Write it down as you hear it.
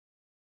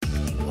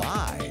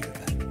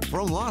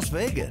from Las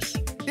Vegas,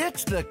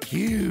 it's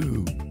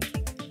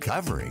theCUBE.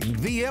 Covering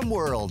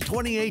VMworld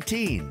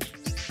 2018.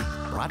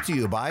 Brought to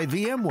you by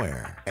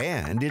VMware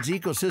and its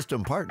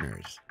ecosystem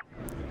partners.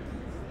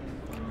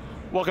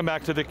 Welcome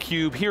back to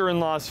theCUBE here in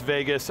Las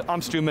Vegas.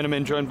 I'm Stu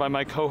Miniman, joined by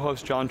my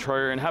co-host John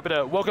Troyer, and happy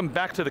to welcome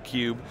back to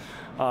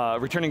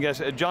theCUBE returning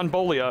guest Don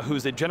Boulia,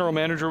 who's the General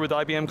Manager with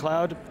IBM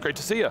Cloud. Great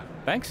to see you.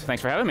 Thanks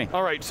for having me.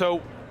 All right,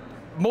 so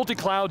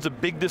multi-cloud's a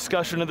big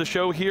discussion of the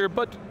show here,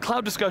 but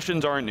cloud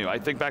discussions aren't new. I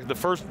think back to the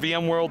first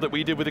VMworld that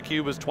we did with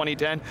theCUBE was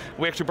 2010.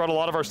 We actually brought a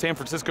lot of our San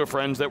Francisco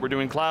friends that were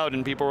doing cloud,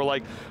 and people were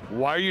like,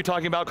 why are you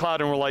talking about cloud?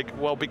 And we're like,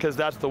 well, because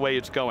that's the way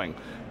it's going.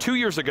 2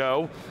 years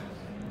ago,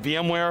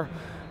 VMware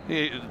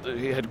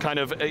had kind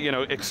of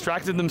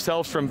extracted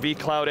themselves from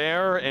vCloud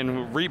Air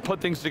and re-put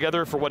things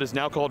together for what is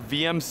now called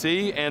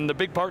VMC, and the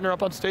big partner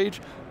up on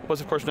stage was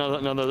of course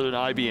none other than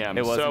IBM.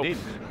 It was indeed.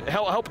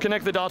 Help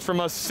connect the dots from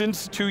us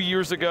since 2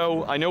 years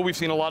ago. I know we've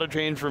seen a lot of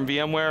change from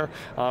VMware.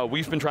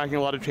 We've been tracking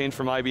a lot of change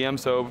from IBM,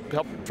 so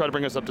help try to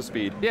bring us up to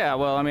speed. Yeah,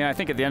 well, I mean, I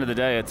think at the end of the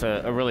day, it's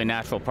a really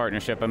natural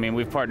partnership. I mean,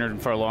 we've partnered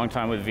for a long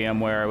time with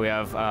VMware. We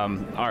have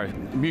our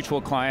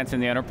mutual clients in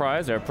the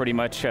enterprise are pretty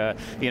much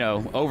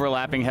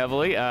overlapping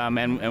heavily,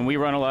 and we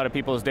run a lot of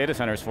people's data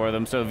centers for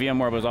them, so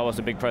VMware was always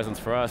a big presence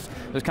for us.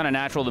 It was kind of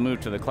natural to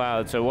move to the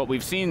cloud, so what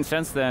we've seen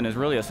since then is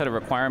really a set of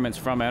requirements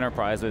from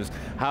enterprises.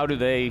 How do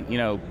they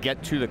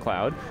get to the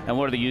cloud, and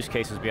what are the use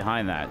cases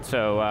behind that?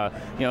 So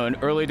in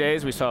early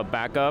days we saw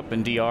backup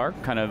and DR,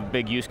 kind of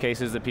big use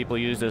cases that people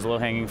used as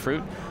low-hanging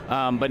fruit,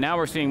 but now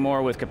we're seeing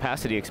more with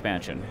capacity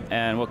expansion,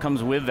 and what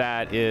comes with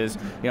that is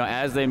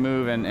as they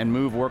move and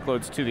move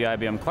workloads to the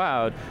IBM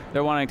Cloud,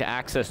 they're wanting to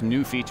access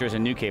new features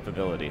and new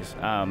capabilities.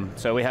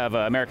 So we have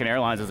American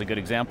Airlines as a good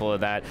example of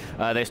that.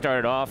 They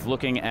started off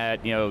looking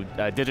at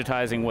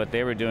digitizing what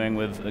they were doing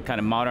with kind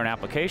of modern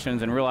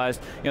applications and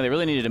realized they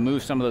really needed to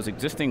move some of those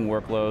existing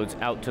workloads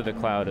out to the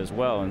cloud as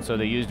well, and so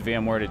they used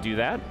VMware to do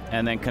that,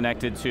 and then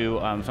connected to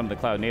some of the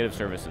cloud native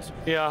services.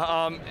 Yeah,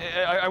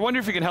 I wonder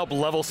if you can help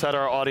level set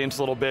our audience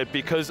a little bit,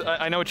 because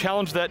I know a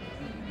challenge that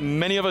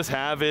many of us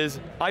have is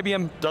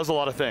IBM does a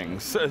lot of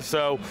things.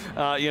 So,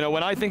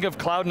 when I think of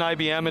cloud and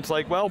IBM, it's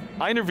like, well,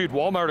 I interviewed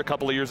Walmart a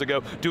couple of years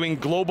ago doing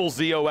global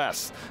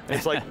ZOS.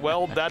 It's like,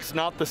 well, that's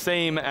not the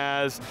same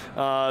as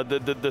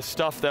the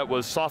stuff that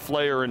was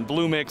SoftLayer and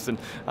Bluemix, and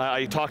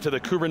I talked to the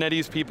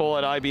Kubernetes people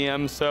at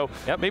IBM, so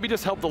maybe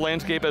just help the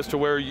landscape as to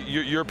where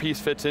your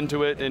piece fits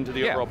into it, into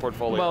the overall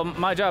portfolio. Well,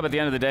 my job at the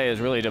end of the day is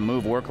really to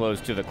move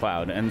workloads to the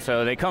cloud, and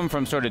so they come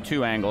from sort of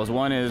two angles.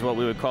 One is what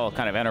we would call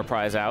kind of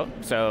enterprise out,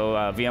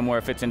 so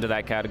VMware fits into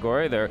that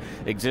category. They're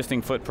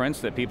existing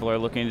footprints that people are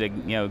looking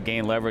to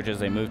gain leverage as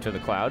they move to the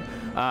cloud.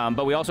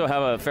 But we also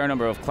have a fair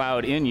number of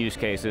cloud in use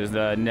cases,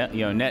 the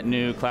net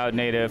new, cloud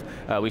native.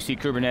 We see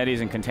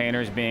Kubernetes and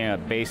containers being a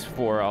base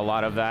for a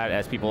lot of that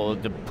as people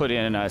put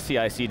in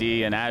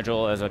CI/CD and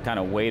Agile as a kind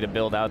of way to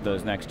build out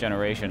those next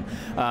generation.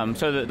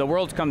 So the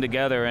world's come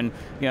together, and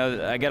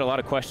I get a lot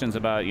of questions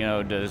about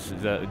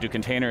do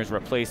containers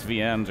replace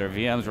VMs or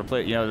VMs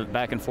replace,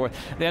 back and forth.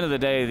 At the end of the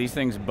day, these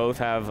things both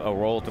have a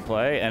role to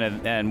play,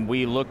 and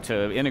we look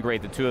to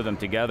integrate the two of them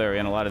together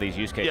in a lot of these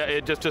use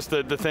cases. Yeah, just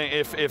the thing,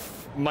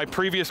 if my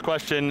previous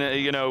question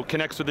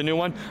connects with the new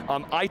one,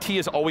 IT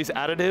is always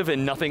additive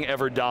and nothing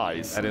ever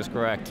dies. That is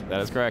correct,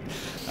 that is correct.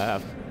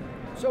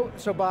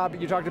 So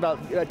Bob, you talked about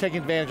taking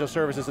advantage of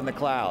services in the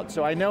cloud.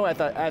 So I know at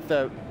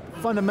the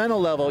fundamental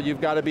level,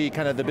 you've got to be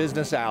kind of the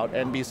business out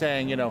and be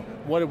saying,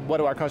 what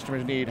do our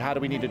customers need? How do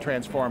we need to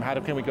transform?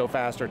 Can we go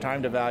faster?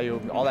 Time to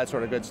value, all that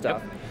sort of good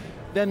stuff. Yep.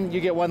 Then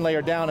you get one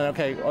layer down and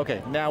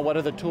okay, now what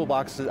are the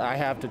toolboxes I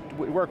have to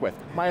work with?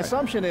 My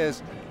assumption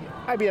is,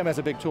 IBM has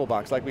a big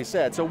toolbox, like we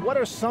said, so what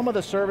are some of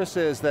the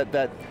services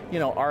that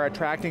are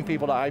attracting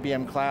people to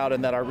IBM Cloud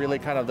and that are really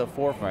kind of the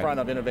forefront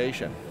of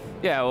innovation?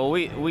 Yeah, well,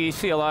 we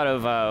see a lot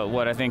of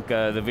what I think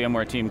the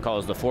VMware team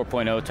calls the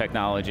 4.0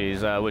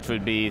 technologies, which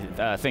would be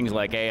things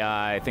like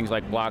AI, things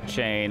like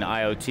blockchain,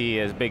 IoT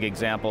as big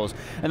examples,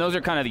 and those are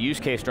kind of the use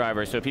case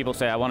drivers, so people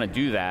say, I want to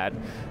do that,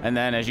 and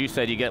then as you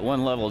said, you get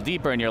one level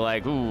deeper and you're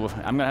like, ooh,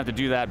 I'm going to have to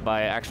do that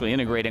by actually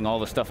integrating all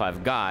the stuff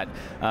I've got,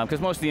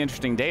 because most of the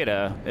interesting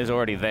data is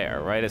already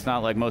there, right? It's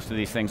not like most of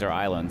these things are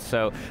islands,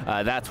 so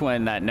that's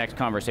when that next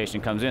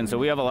conversation comes in. So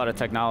we have a lot of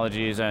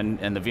technologies, and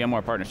the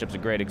VMware partnership's a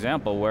great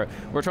example, where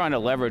we're trying to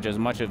leverage as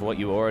much of what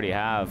you already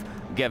have,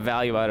 get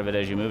value out of it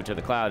as you move to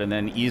the cloud, and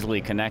then easily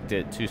connect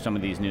it to some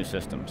of these new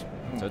systems.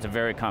 So it's a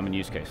very common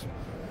use case.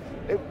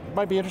 It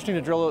might be interesting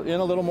to drill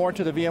in a little more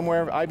to the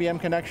VMware IBM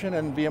connection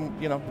and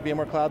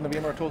VMware Cloud and the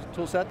VMware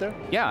tool set there?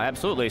 Yeah,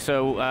 absolutely.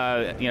 So,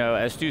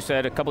 as Stu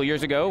said a couple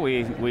years ago,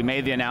 we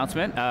made the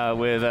announcement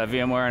with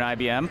VMware and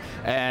IBM,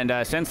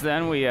 and since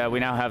then we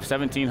now have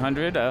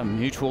 1,700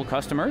 mutual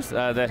customers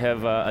that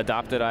have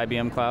adopted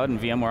IBM Cloud and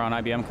VMware on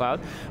IBM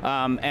Cloud.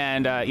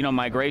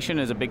 Migration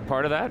is a big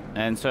part of that,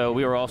 and so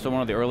we were also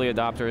one of the early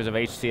adopters of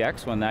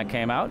HCX when that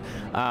came out,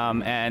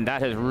 and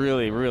that has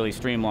really, really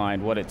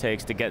streamlined what it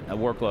takes to get a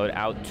workload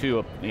out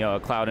into a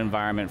cloud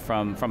environment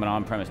from an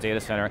on-premise data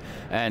center.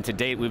 And to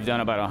date, we've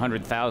done about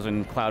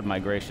 100,000 cloud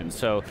migrations.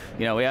 So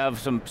we have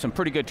some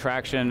pretty good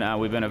traction.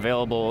 We've been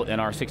available in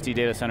our 60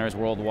 data centers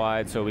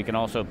worldwide, so we can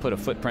also put a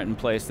footprint in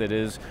place that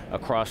is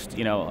across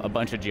a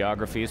bunch of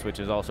geographies, which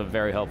is also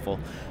very helpful.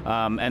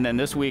 And then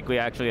this week we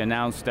actually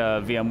announced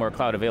VMware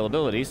Cloud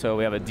Availability, so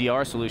we have a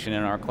DR solution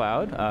in our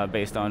cloud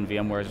based on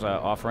VMware's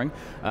offering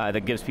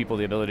that gives people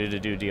the ability to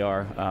do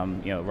DR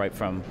right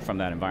from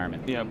that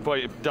environment. Yeah,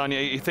 boy, Don,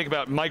 you think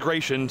about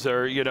migrations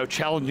are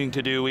challenging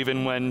to do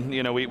even when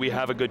we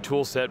have a good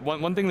tool set.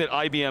 One thing that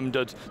IBM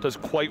does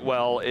quite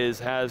well is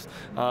has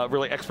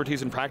really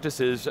expertise and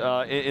practices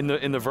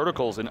in the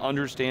verticals and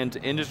understands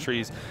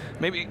industries.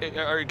 Maybe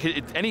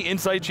any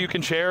insights you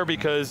can share,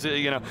 because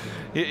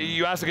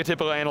you ask like a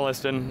typical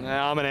analyst, and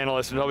I'm an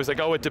analyst, and always like,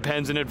 oh, it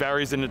depends and it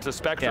varies and it's a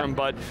spectrum.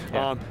 But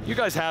you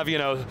guys have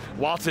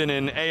Watson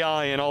and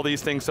AI and all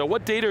these things. So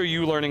what data are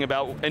you learning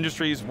about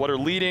industries? What are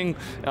leading?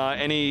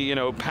 Any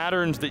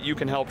patterns that you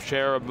can help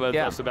share with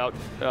us about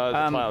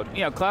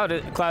the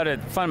cloud?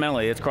 Cloud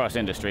fundamentally it's cross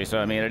industry. So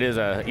I mean, it is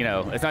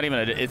it's not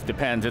even it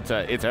depends.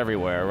 It's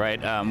everywhere,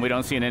 right? We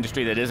don't see an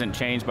industry that isn't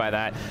changed by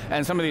that.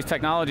 And some of these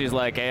technologies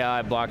like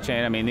AI,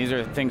 blockchain, I mean, these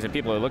are things that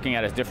people are looking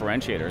at as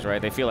differentiators,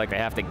 right? They feel like they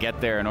have to get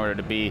there in order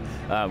to be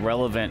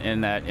relevant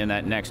in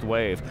that next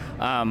wave.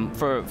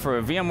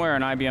 For VMware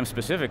and IBM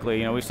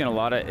specifically, we've seen a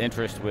lot of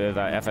interest with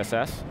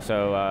FSS.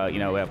 So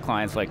we have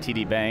clients like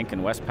TD Bank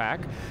and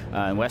Westpac.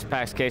 In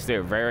Westpac's case,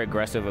 they're very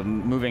aggressive of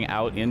moving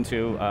out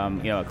into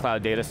a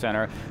cloud data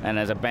center. And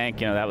as a bank,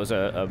 that was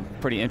a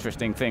pretty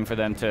interesting thing for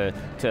them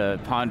to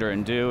ponder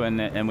and do.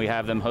 And we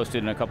have them hosted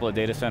in a couple of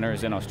data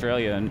centers in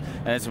Australia, and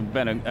it's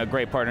been a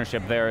great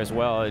partnership there as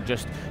well. It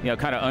just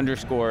kind of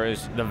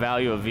underscores the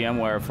value of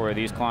VMware for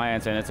these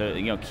clients, and it's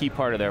a key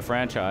part of their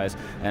franchise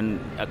and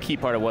a key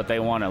part of what they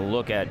want to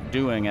look at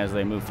doing as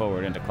they move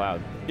forward into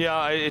cloud.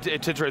 Yeah, it's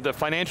interesting. The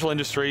financial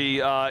industry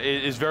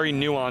is very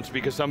nuanced,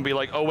 because some be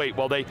like, oh wait,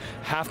 well they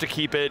have to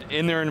keep it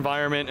in their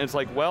environment. And it's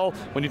like, well,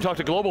 when you talk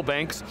to global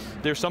banks,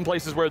 there's some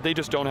places where they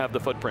just don't have the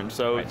footprint.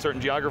 So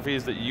certain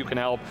geographies that you can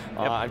help.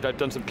 I've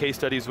done some case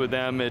studies with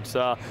them. It's,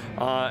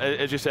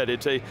 as you said,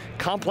 it's a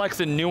complex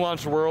and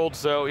nuanced world.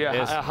 So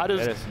yeah, how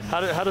does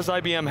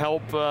IBM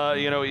help?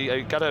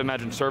 You got to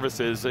imagine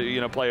services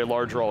play a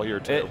large role here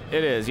too.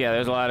 It is, yeah.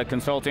 There's a lot of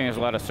consulting, there's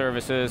a lot of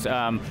services.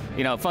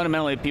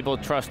 Fundamentally, people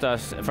trust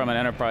us from an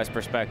enterprise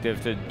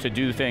perspective to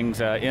do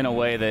things in a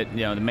way that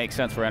that makes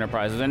sense for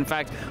enterprises. And in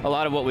fact, a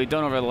lot of what we've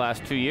done over the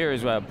last 2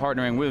 years,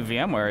 partnering with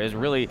VMware, is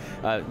really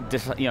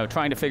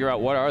trying to figure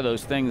out what are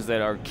those things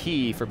that are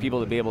key for people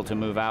to be able to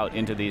move out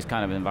into these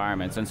kind of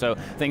environments. And so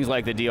things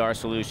like the DR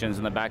solutions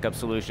and the backup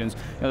solutions,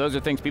 those are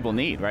things people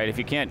need, right? If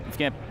you can't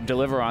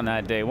deliver on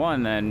that day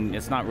one, then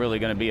it's not really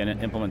going to be an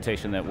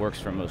implementation that works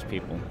for most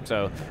people.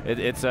 So it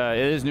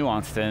is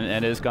nuanced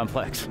and it is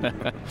complex.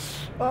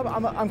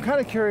 I'm kind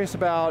of curious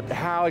about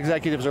how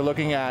executives are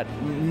looking at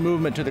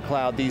movement to the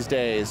cloud these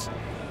days.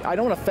 I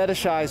don't want to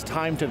fetishize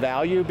time to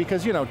value,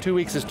 because 2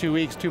 weeks is 2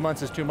 weeks, 2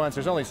 months is 2 months.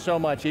 There's only so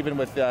much, even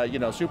with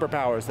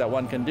superpowers, that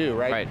one can do,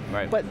 right?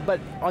 Right. But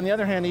on the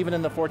other hand, even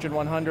in the Fortune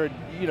 100,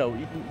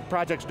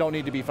 projects don't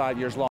need to be 5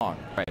 years long.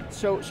 Right.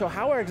 So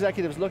how are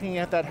executives looking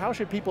at that? How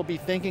should people be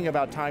thinking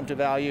about time to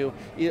value?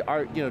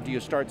 Do you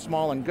start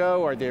small and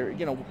go? Are there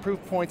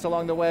proof points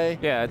along the way?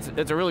 Yeah,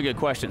 it's a really good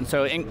question.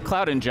 So in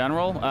cloud in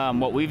general,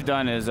 what we've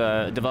done is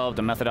developed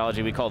a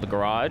methodology we call the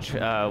garage,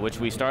 which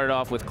we started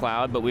off with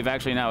cloud, but we've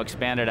actually now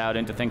expanded out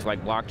into things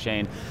like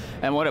blockchain.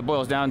 And what it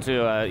boils down to,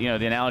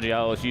 the analogy I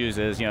always use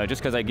is,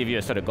 just because I give you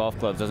a set of golf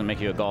clubs doesn't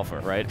make you a golfer,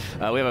 right?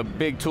 We have a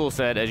big tool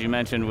set, as you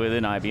mentioned,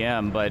 within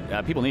IBM,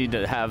 but people need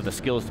to have the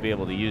skills to be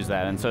able to use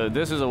that. And so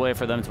this is a way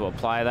for them to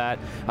apply that.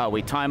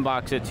 We time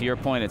box it, to your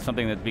point. It's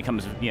something that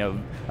becomes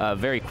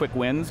very quick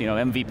wins,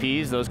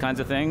 MVPs, those kinds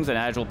of things. In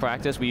agile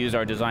practice, we use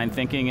our design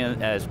thinking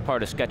as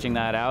part of sketching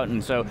that out.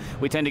 And so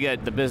we tend to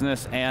get the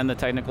business and the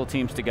technical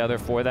teams together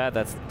for that.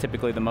 That's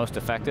typically the most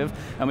effective.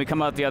 And we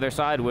come out the other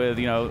side with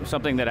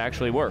something that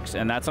actually works.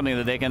 And that's something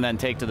that they can then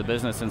take to the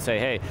business and say,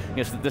 hey,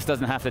 this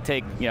doesn't have to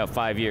take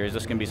 5 years.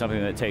 This can be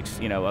something that takes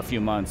a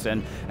few months.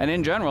 And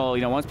in general,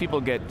 once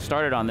people get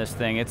started on this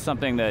thing, it's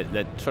something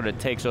that sort of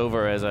takes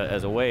over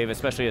as a wave,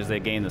 especially as they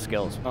gain the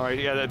skills. All right,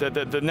 yeah,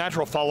 the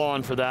natural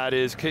follow-on for that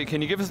is,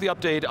 can you give us the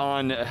update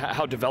on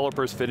how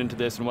developers fit into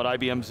this and what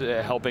IBM's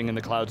helping in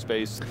the cloud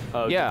space?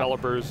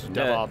 Developers,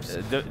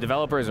 DevOps.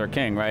 Developers are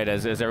king, right,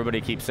 as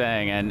everybody keeps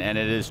saying, and it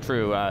is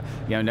true.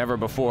 Never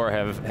before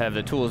have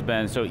the tools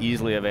been so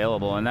easily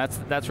available, and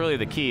that's really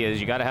the key, is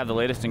you got to have the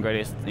latest and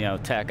greatest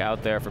tech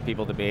out there for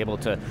people to be able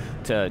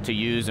to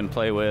use and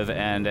play with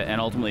and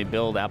ultimately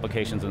build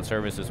applications and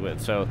services with.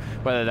 So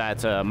whether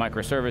that's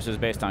microservices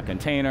based on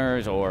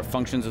containers or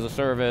functions as a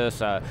service,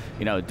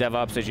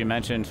 DevOps, as you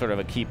mentioned, sort of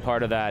a key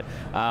part of that.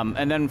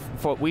 And then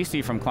what we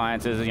see from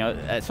clients is,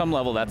 at some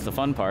level that's the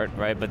fun part,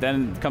 right? But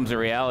then comes the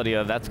reality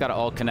of that's got to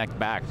all connect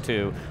back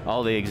to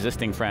all the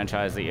existing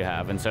franchise that you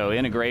have. And so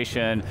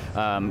integration,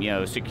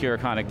 secure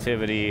connectivity,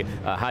 connectivity,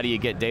 how do you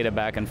get data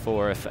back and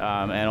forth,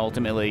 and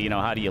ultimately,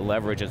 how do you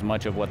leverage as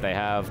much of what they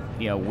have,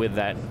 with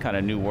that kind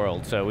of new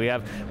world. So we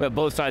have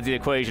both sides of the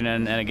equation,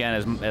 and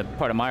again, as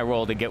part of my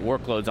role to get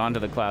workloads onto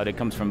the cloud, it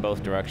comes from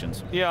both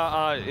directions.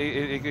 Yeah,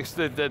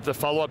 the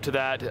follow-up to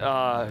that,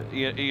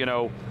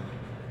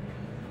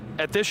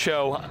 at this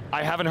show,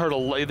 I haven't heard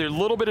there's a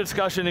little bit of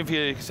discussion if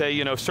you say,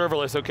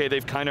 serverless, okay,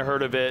 they've kind of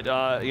heard of it.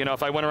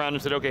 If I went around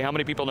and said, okay, how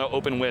many people know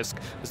OpenWhisk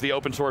is the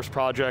open source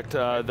project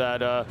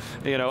that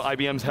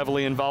IBM's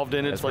heavily involved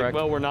in? It's like,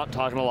 well, we're not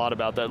talking a lot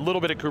about that. A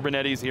little bit of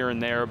Kubernetes here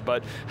and there,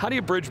 but how do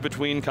you bridge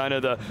between kind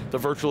of the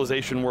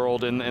virtualization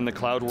world and the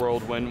cloud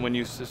world when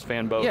you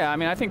span both? Yeah,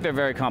 I think they're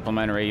very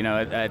complementary.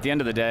 At the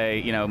end of the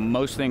day,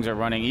 most things are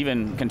running,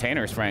 even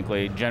containers,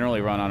 frankly, generally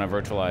run on a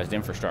virtualized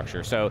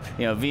infrastructure. So,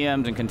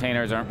 VMs and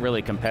containers aren't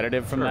really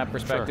competitive from that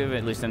perspective,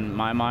 at least in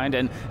my mind,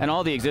 and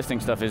all the existing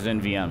stuff is in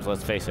VMs,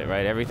 let's face it,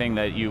 right? Everything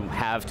that you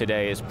have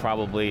today is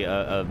probably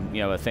a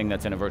thing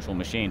that's in a virtual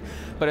machine.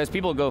 But as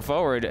people go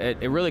forward,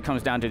 it really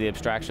comes down to the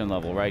abstraction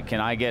level, right?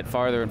 Can I get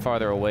farther and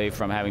farther away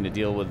from having to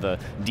deal with the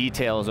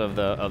details of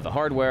the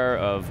hardware,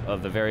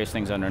 of the various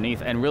things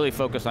underneath, and really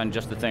focus on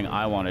just the thing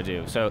I want to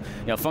do? So,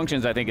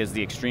 functions, I think, is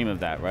the extreme of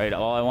that, right?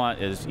 All I want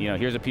is,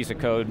 here's a piece of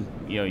code,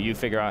 you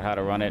figure out how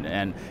to run it,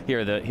 and here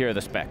are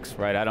the specs,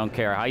 right? I don't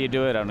care how you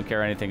do it, I don't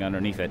care anything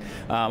underneath it.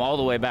 All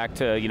the way back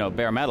to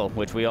bare metal,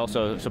 which we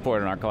also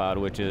support in our cloud,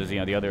 which is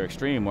the other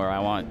extreme where I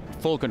want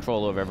full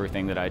control of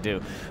everything that I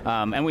do.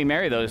 And we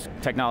marry those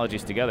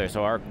technologies together.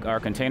 So our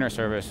container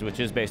service,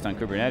 which is based on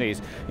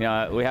Kubernetes,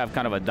 we have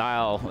kind of a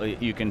dial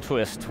you can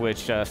twist,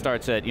 which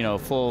starts at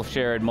full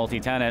shared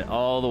multi-tenant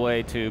all the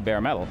way to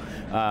bare metal.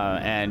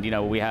 And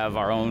we have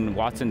our own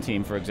Watson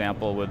team, for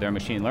example, with their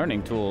machine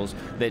learning tools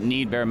that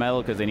need bare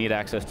metal because they need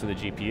access to the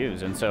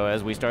GPUs. And so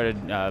as we started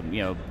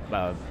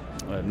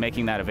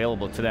making that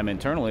available to them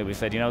internally, we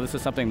said, this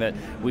is something that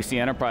we see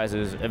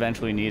enterprises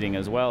eventually needing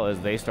as well as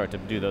they start to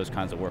do those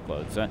kinds of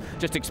workloads.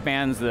 Just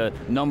expands the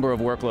number of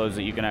workloads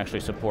that you can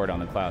actually support on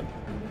the cloud.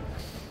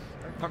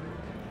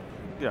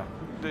 Yeah.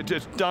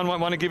 Don, I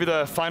want to give you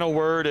the final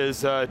word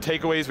as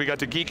takeaways. We got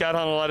to geek out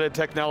on a lot of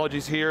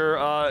technologies here.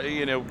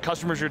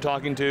 Customers you're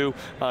talking to,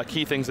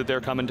 key things that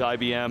they're coming to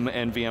IBM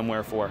and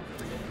VMware for.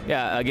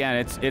 Yeah, again,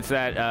 it's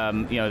that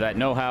that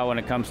know-how when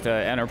it comes to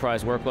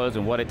enterprise workloads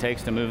and what it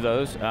takes to move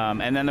those,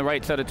 and then the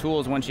right set of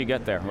tools once you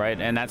get there, right?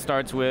 And that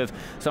starts with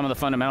some of the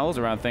fundamentals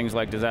around things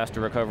like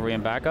disaster recovery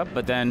and backup,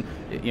 but then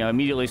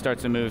immediately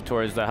starts to move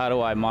towards the how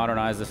do I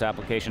modernize this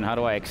application, how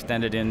do I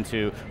extend it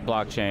into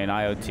blockchain,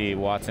 IoT,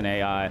 Watson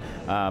AI,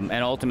 and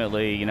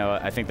ultimately,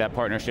 I think that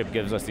partnership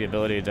gives us the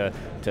ability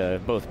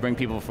to both bring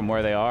people from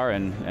where they are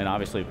and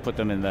obviously put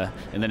them in the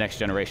next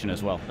generation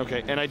as well.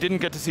 Okay, and I didn't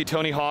get to see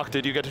Tony Hawk.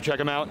 Did you get to check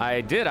him out?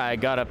 I did. I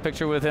got a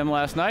picture with him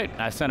last night.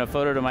 I sent a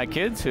photo to my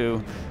kids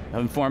who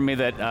informed me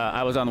that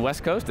I was on the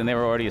West Coast and they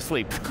were already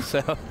asleep.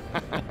 So,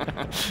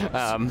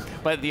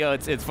 but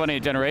it's funny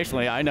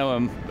generationally. I know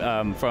him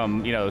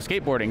from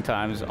skateboarding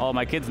times. All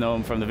my kids know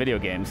him from the video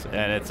games,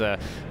 and it's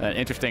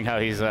interesting how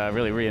he's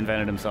really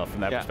reinvented himself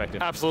from that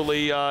perspective.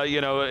 Absolutely.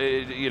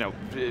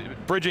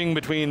 Bridging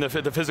between the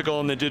physical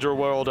and the digital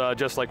world,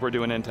 just like we're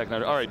doing in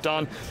technology. All right,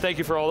 Don, thank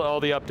you for all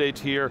the updates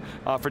here.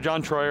 For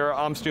John Troyer,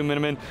 I'm Stu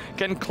Miniman.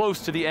 Getting close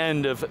to the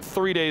end of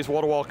 3 days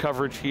wall-to-wall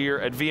coverage here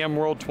at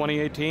VMworld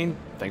 2018.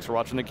 Thanks for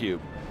watching theCUBE.